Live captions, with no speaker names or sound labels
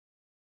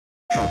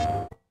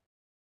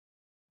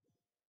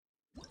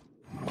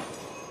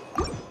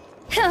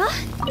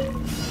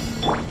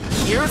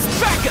Here's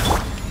backup!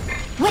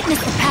 Witness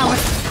the power.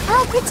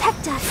 I'll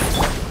protect us.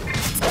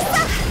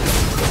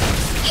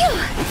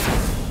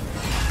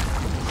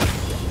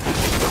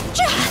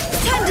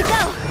 Time to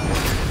go.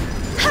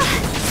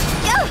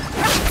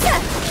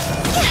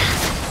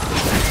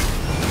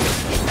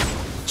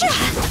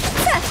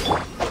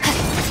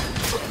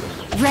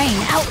 Rain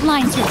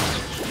outlines you.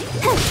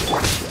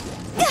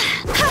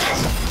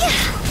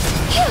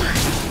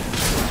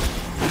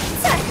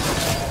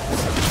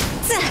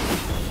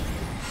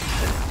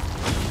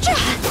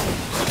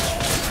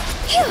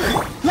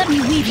 Let me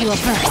weave you a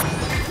verse.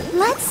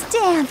 Let's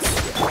dance.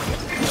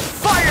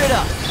 Fire it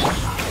up!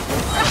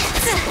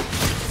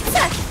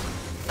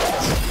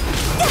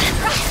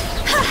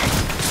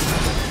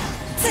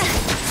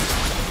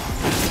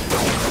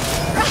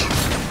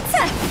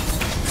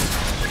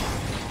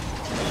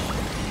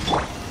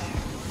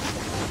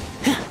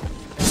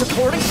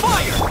 Supporting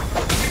fire!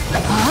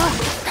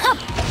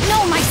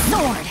 No, my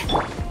sword!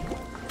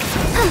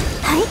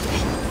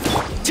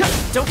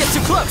 Don't get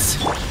too close!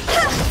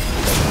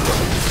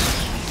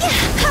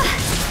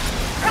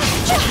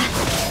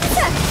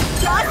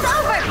 Jaw's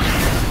over!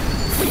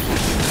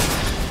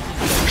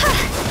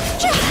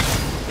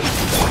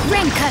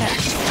 Ring cutter!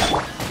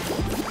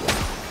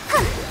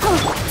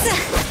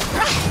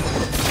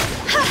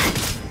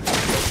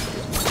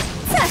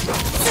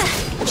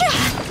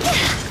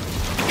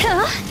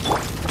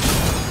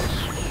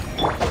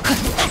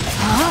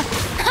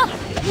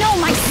 No,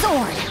 my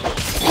sword!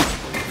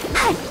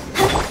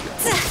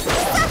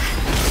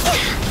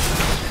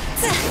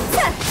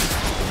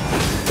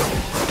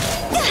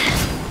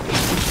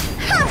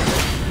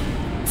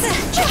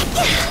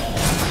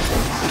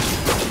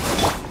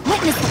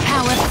 Witness the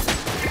power.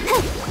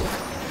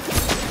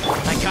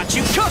 I got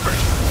you covered!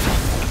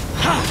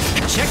 Ha!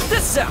 Check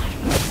this out!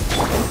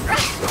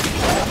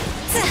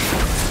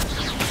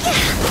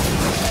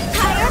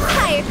 Higher,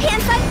 higher,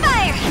 pants on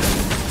fire!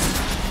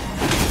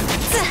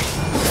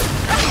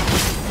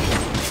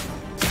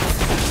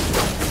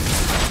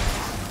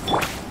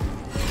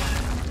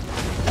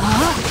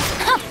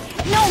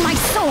 No, my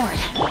sword!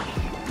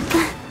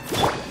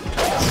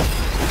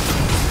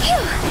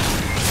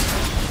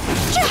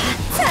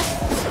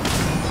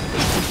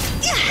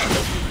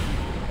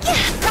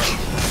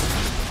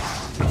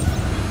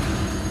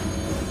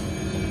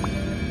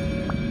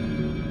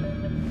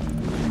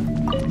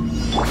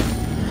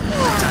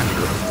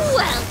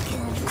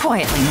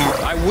 Quietly now.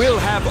 I will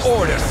have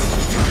order!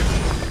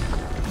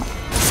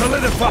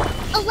 Solidify!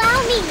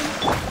 Allow me!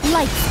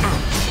 Lights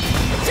out.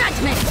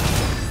 Judgment!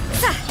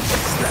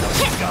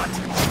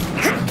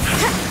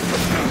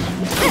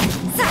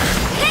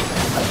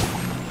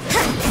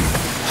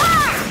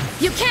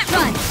 You can't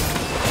run!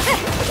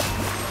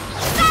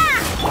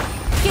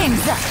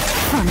 Game's up.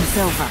 Fun's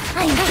over.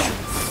 I'm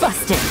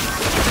busted.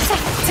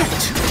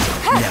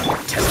 Now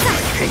we're testing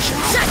my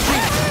patience.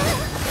 Judgment!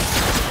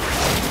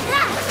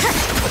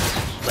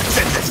 Let's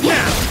end this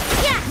now!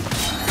 Yeah!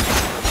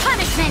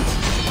 Punishment!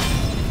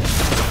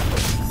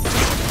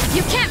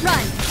 You can't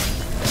run!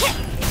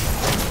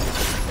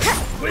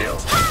 We'll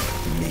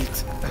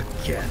meet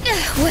again.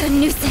 What a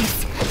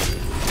nuisance!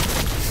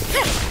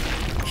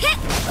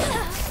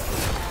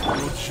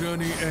 Your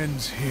journey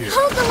ends here.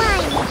 Hold the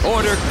line!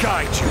 Order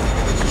guide you!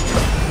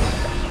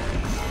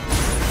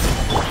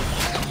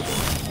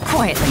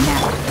 Quietly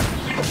now.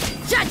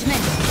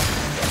 Judgment!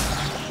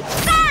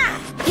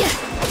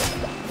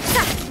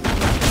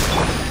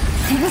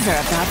 Things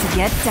are about to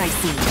get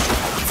dicey.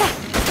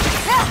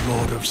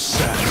 Lord of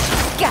Sand.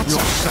 Gotcha! Your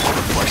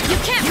sacrifice. You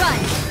can't run!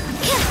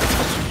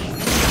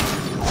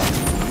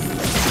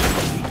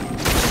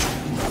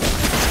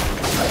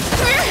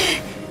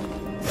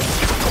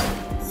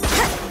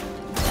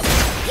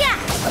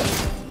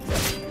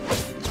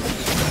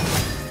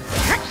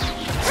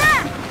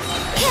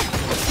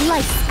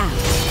 Lights out.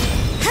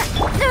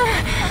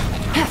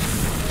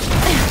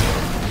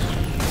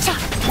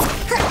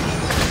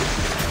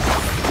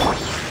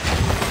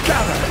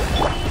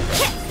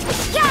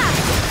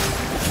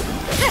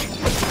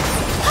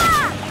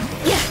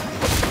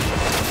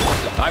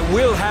 I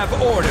will have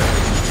order!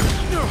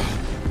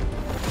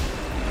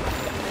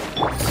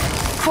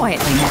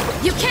 Quietly now.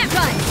 You can't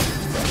run!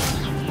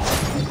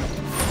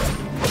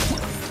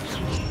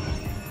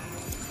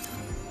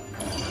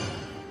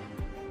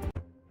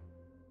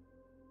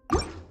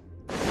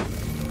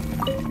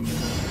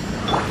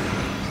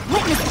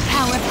 Witness the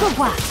power of the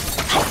wild.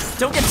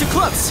 Don't get too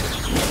close!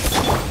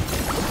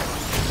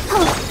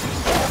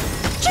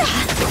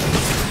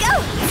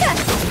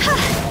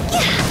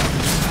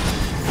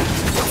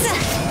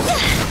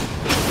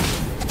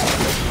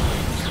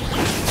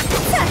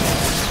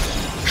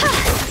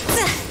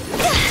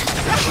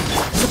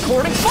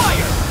 Supporting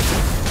fire!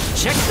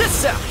 Check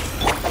this out!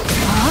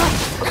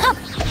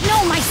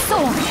 No, my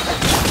sword!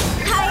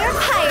 Higher,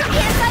 higher,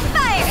 hands on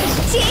fire!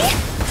 See?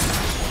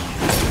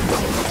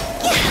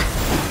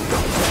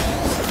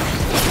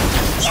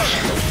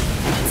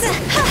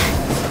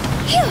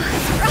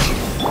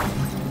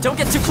 Don't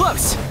get too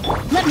close!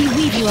 Let me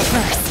weave you a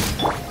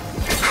verse.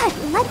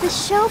 Let the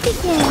show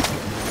begin.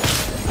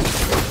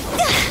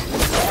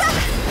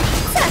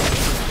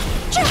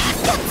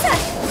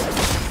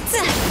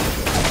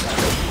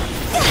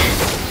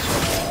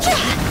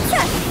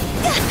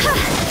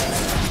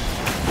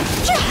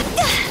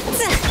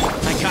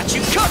 I got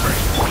you covered!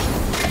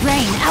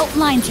 Rain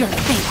outlines your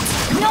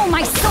fate. Know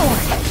my sword.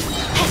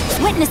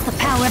 Witness the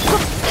power of...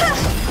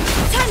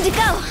 Time to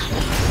go.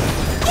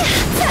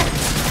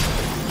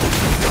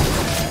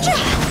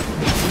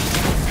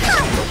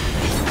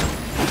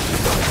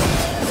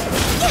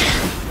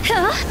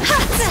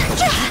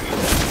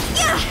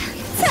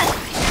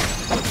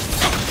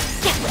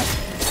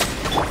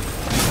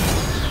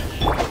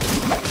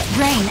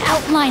 Rain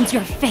outlines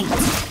your fate.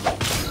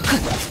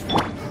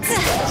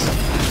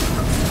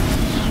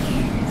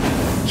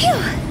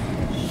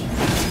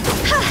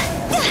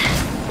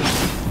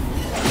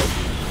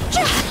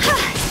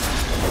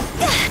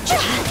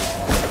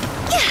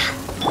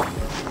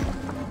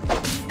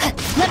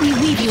 Let me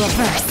weave you a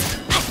verse.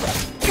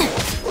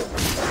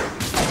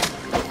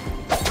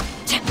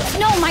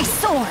 Know my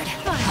sword.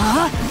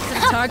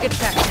 Target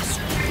practice.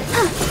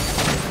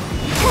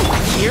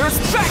 Here's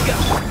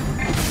backup!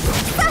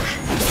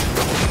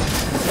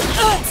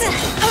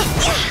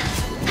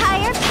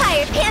 Higher,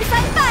 higher, pants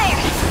on fire!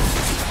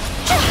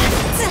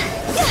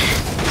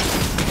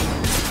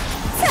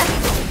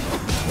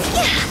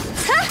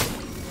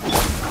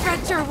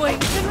 Spread your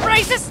wings and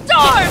raise a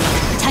storm!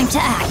 Time to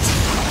act.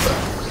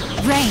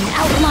 Rain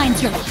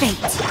outlines your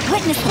fate.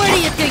 Witness... Where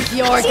do you think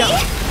you're going?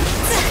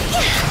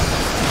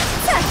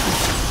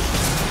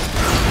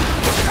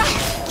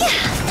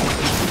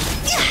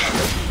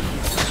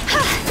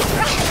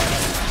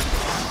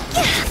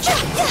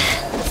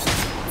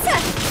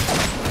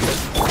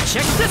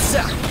 Check this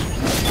out!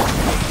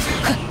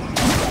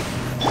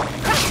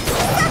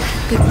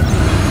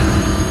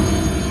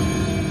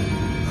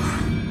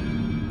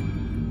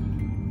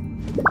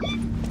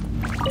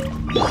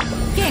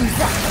 Game's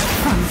up.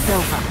 Fun's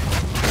over.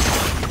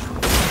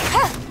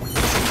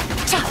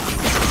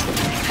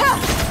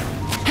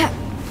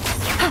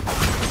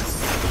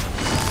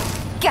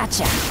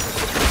 Gotcha.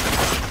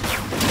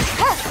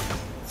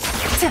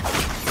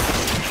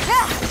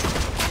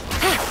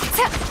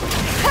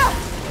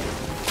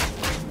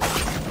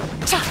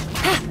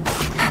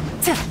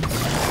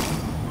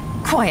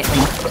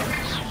 Quietly.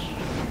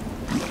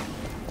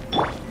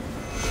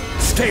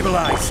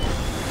 Stabilize!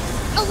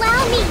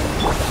 Allow me!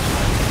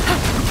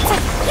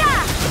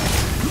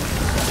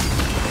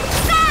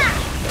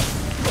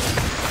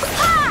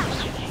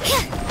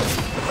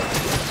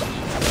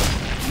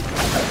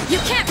 You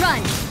can't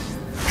run!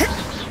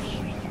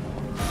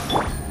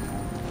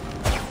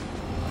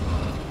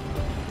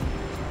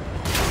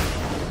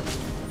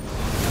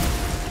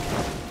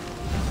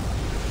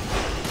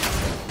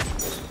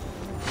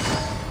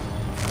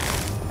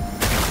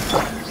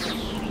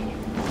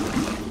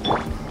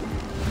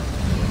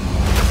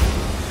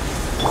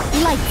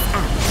 Lights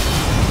out.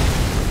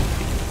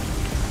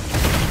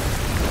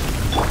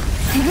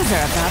 Things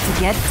are about to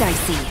get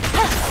dicey.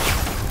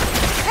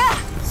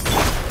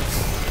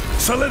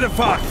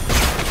 Solidify!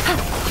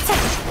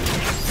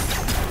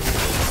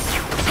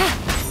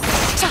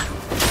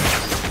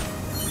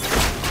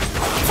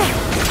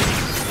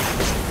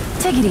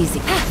 Take it easy.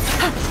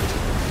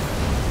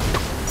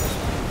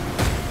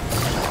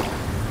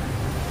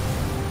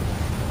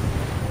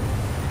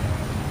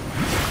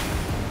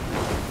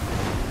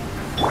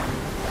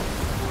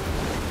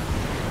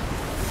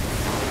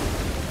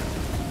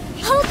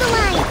 Hold the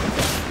line.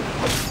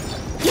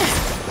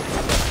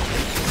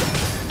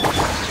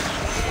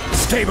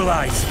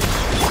 Stabilize!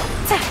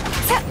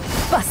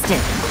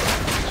 Busted.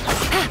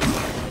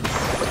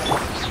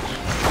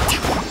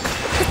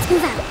 Let's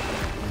move out.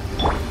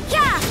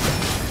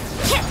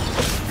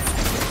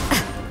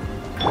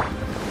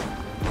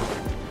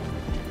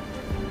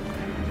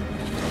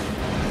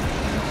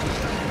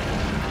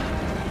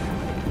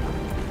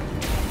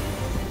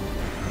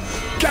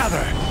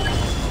 Gather!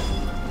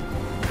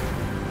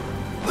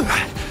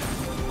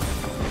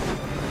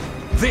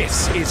 This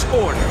is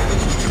order!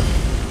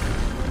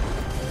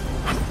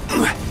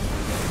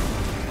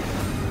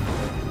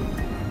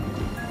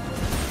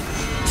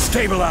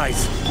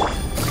 Stabilize!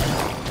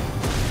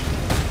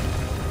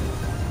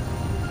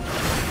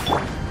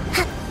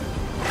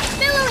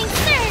 Billowing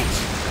surge.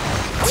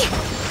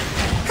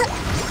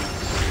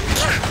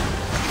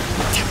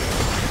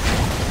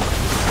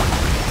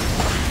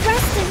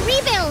 Rest and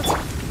rebuild.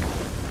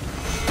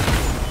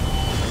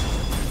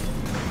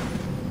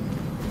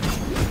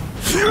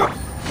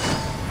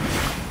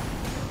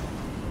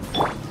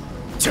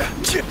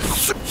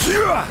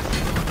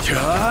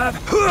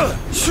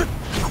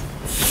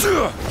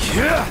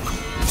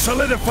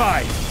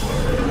 Solidify!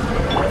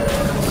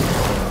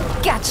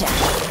 Gotcha.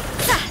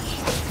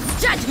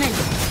 Judgment.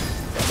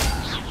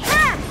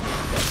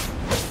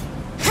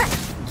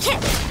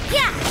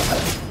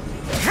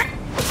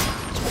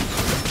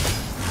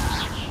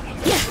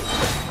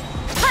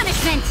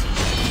 Punishment.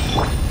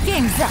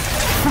 Game's up.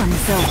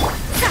 Fun's over.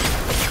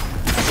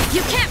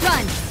 You can't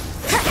run!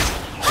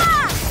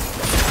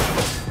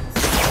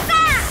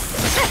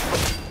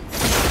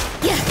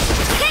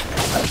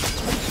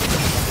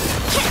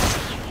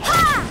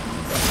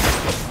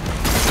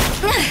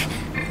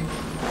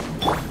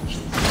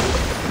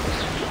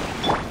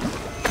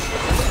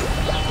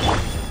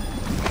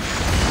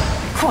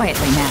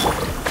 Quietly now.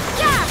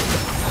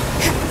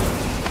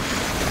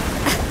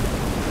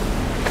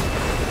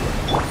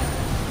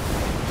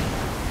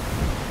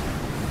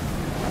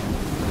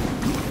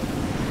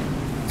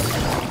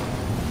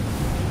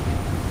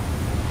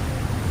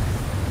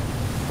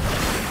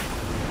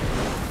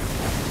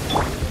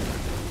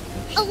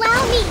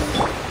 Allow me!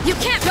 You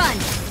can't run!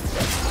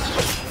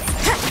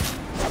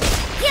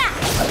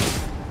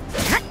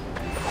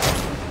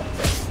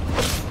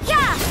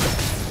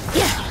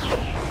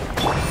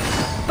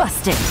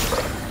 Busted.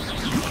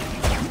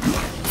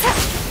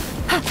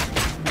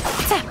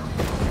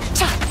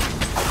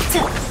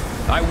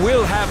 I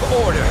will have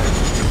order.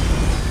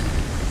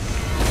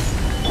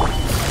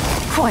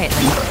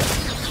 Quietly.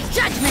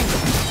 Judgment!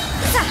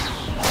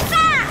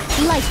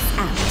 Lights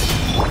out.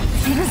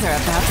 Things are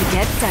about to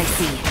get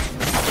dicey.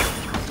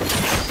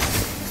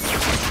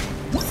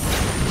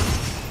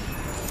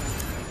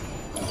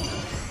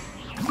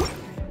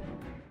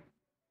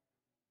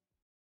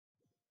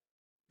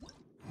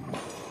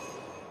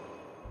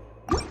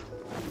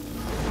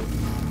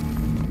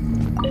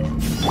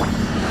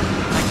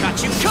 I got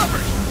you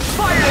covered.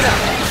 Fire it up.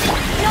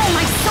 No,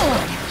 my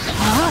sword!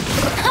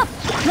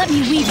 Let me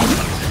weave you.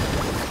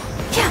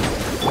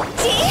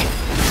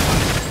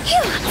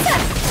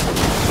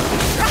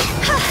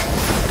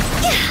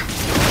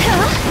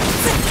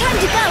 Time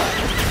to go!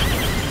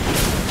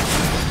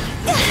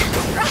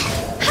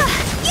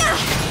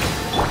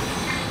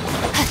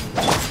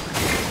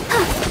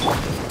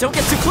 Don't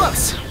get too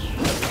close.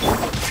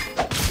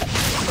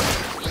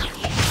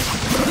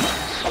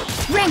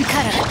 Rain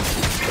cutter!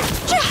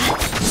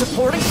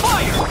 Supporting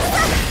fire.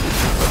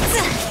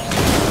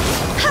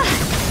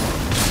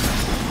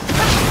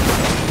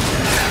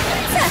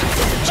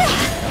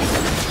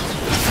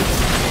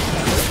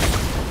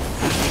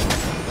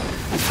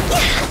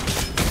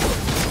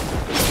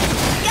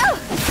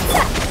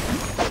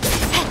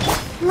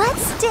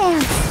 Let's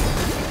dance!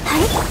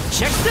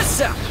 Check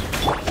this out.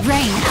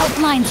 Rain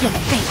outlines your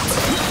fate.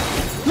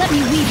 Let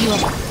me weave you a...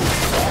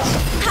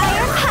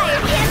 Higher, higher,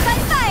 hands on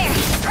fire!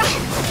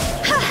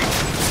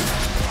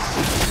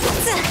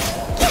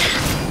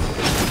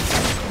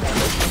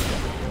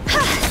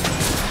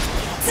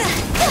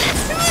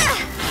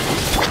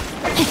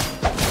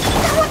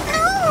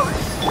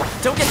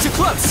 Don't get too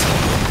close.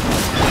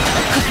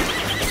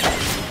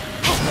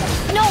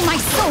 No, my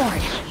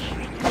sword!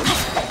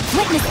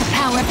 Witness the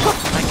power of...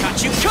 I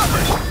got you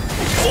covered.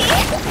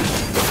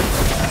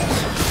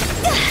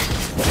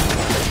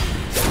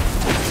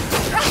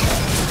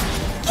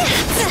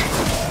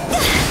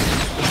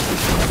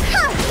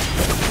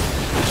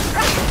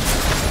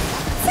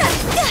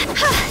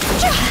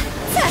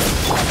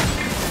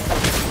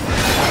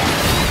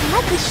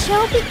 Let the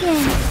show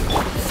begin.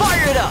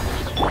 Fire it up.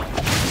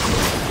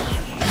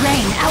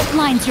 Rain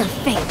outlines your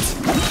fate.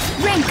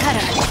 Rain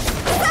cutter!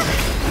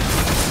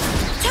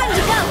 Time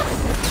to go!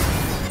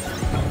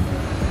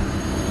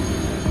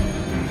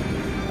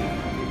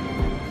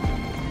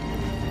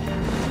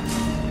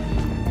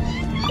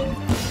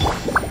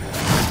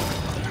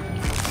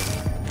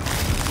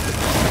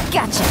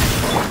 Gotcha!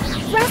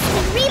 Rest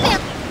and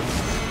rebuild.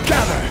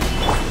 Gather!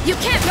 You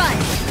can't run!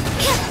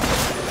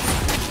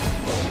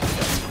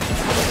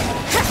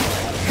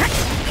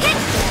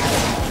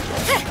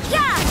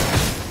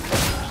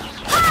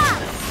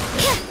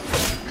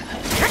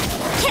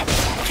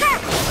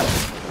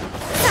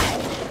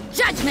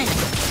 Judgment!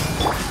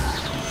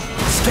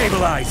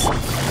 Stabilize!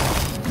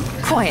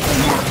 Quietly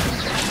now.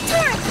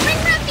 Torrent, bring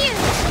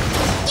refuge!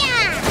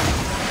 Yeah!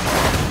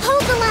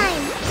 Hold the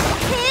line!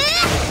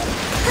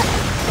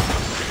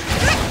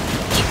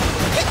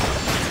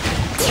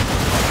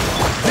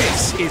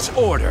 This is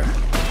order!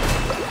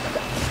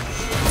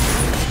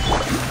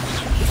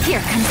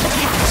 Here comes the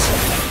catch.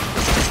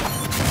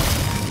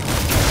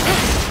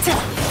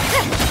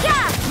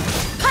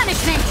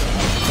 Punishment!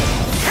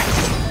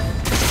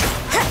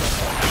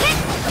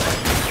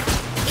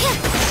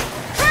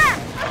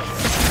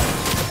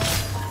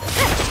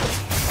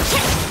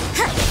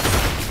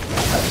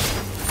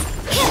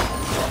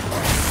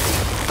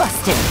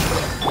 Busted.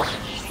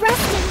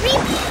 Rest and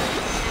rebuild.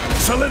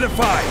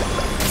 Solidify!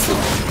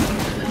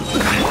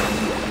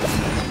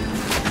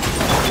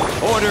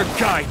 Order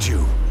guide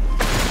you!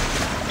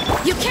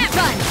 You can't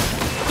run!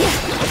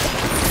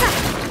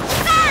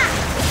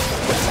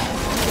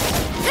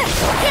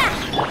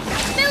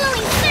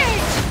 Billowing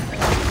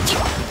surge!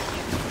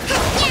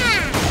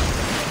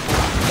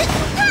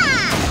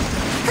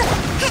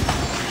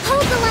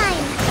 Hold the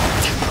line!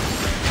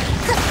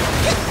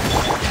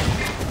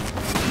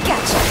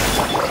 Gotcha.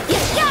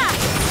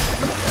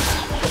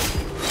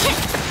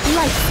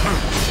 Lights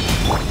out.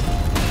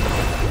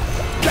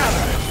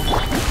 Gather!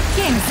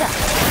 Game's up.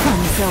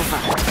 Fun's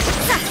over.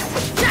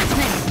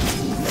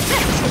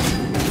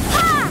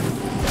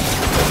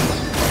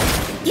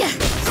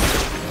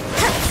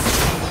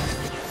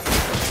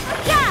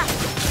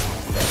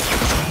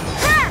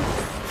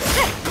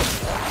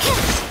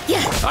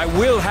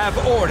 will have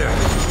order.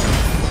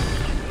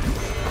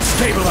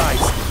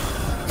 Stabilize.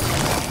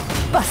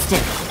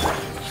 Busted.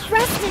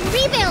 Rest and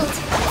rebuild.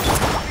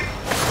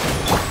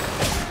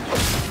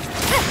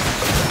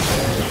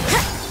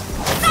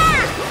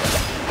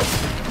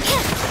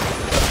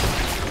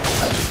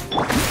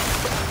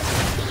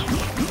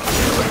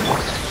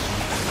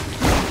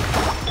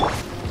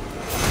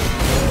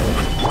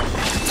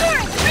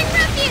 Torrent, bring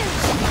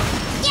refuge.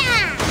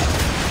 Yeah.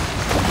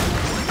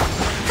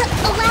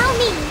 Allow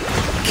me.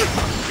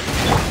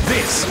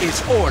 This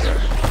is order.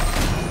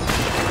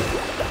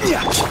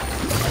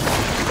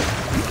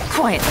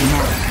 Quietly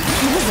now.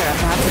 These are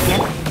about to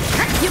get...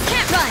 You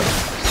can't run.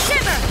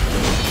 Shiver.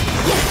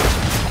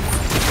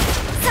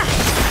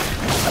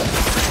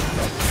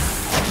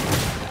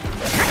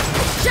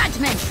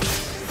 Judgment.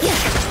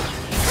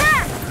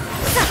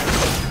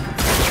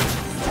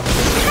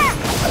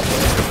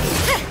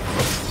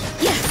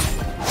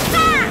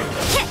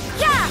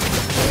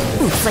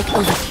 Looks like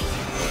over.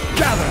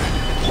 Gather.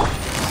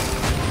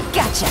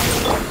 Gotcha.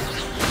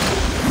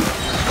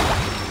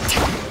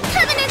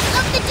 Covenant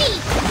of the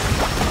Deep.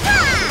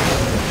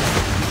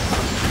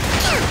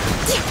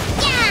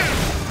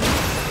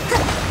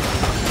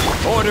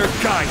 Order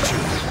guide you.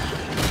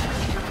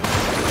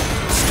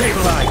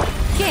 Stabilize.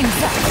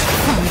 Game's up.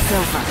 Fun's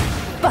over.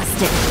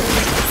 Busted.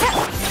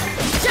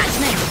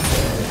 Judgment.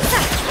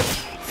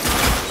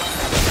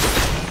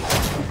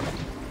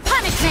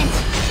 Punishment.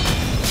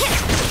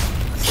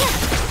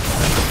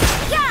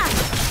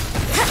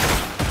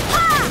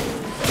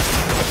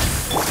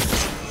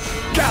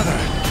 Gather.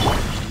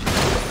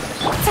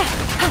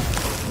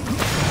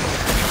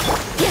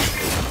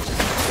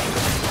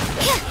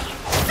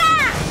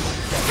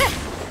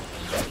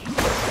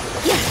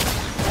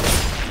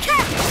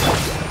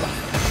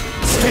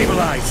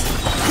 Stabilize.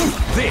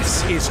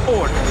 This is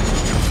order.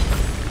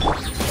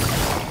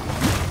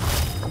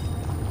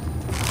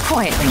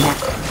 Quietly now.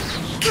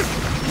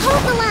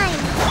 Hold the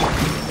line.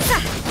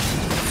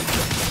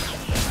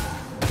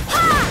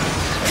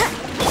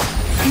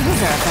 Things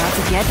are about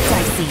to get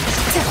dicey.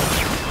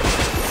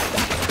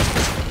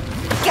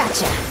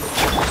 Gotcha.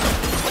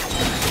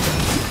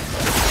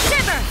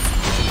 Shiver.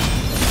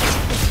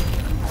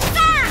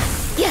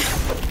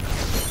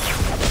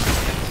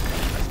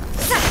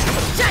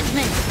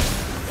 Judgment.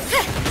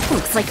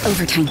 Looks like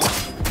overtime.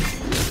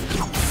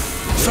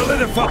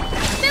 Solidify.